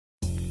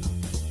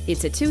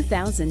It's a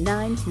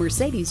 2009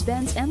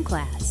 Mercedes-Benz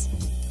M-Class.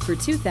 For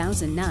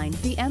 2009,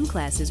 the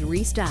M-Class is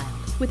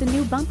restyled with a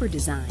new bumper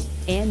design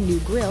and new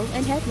grille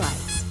and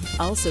headlights.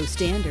 Also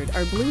standard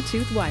are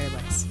Bluetooth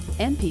wireless,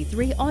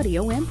 MP3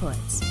 audio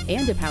inputs,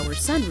 and a power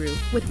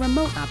sunroof with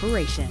remote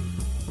operation.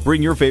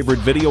 Bring your favorite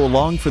video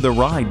along for the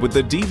ride with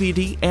the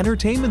DVD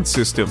entertainment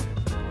system.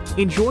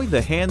 Enjoy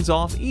the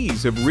hands-off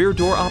ease of rear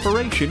door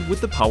operation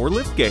with the power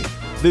liftgate.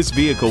 This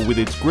vehicle with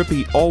its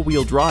grippy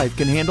all-wheel drive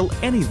can handle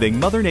anything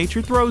Mother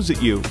Nature throws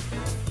at you.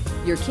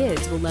 Your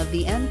kids will love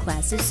the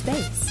M-Class's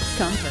space,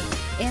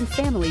 comfort, and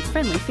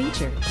family-friendly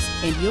features,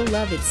 and you'll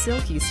love its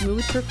silky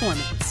smooth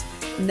performance.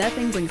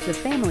 Nothing brings the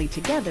family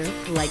together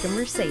like a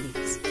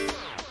Mercedes.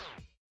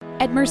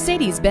 At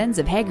Mercedes-Benz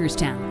of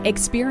Hagerstown,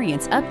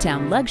 experience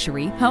uptown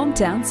luxury,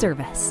 hometown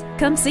service.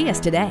 Come see us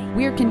today.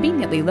 We're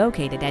conveniently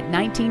located at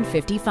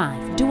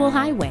 1955 Dual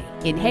Highway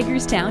in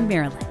Hagerstown,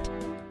 Maryland.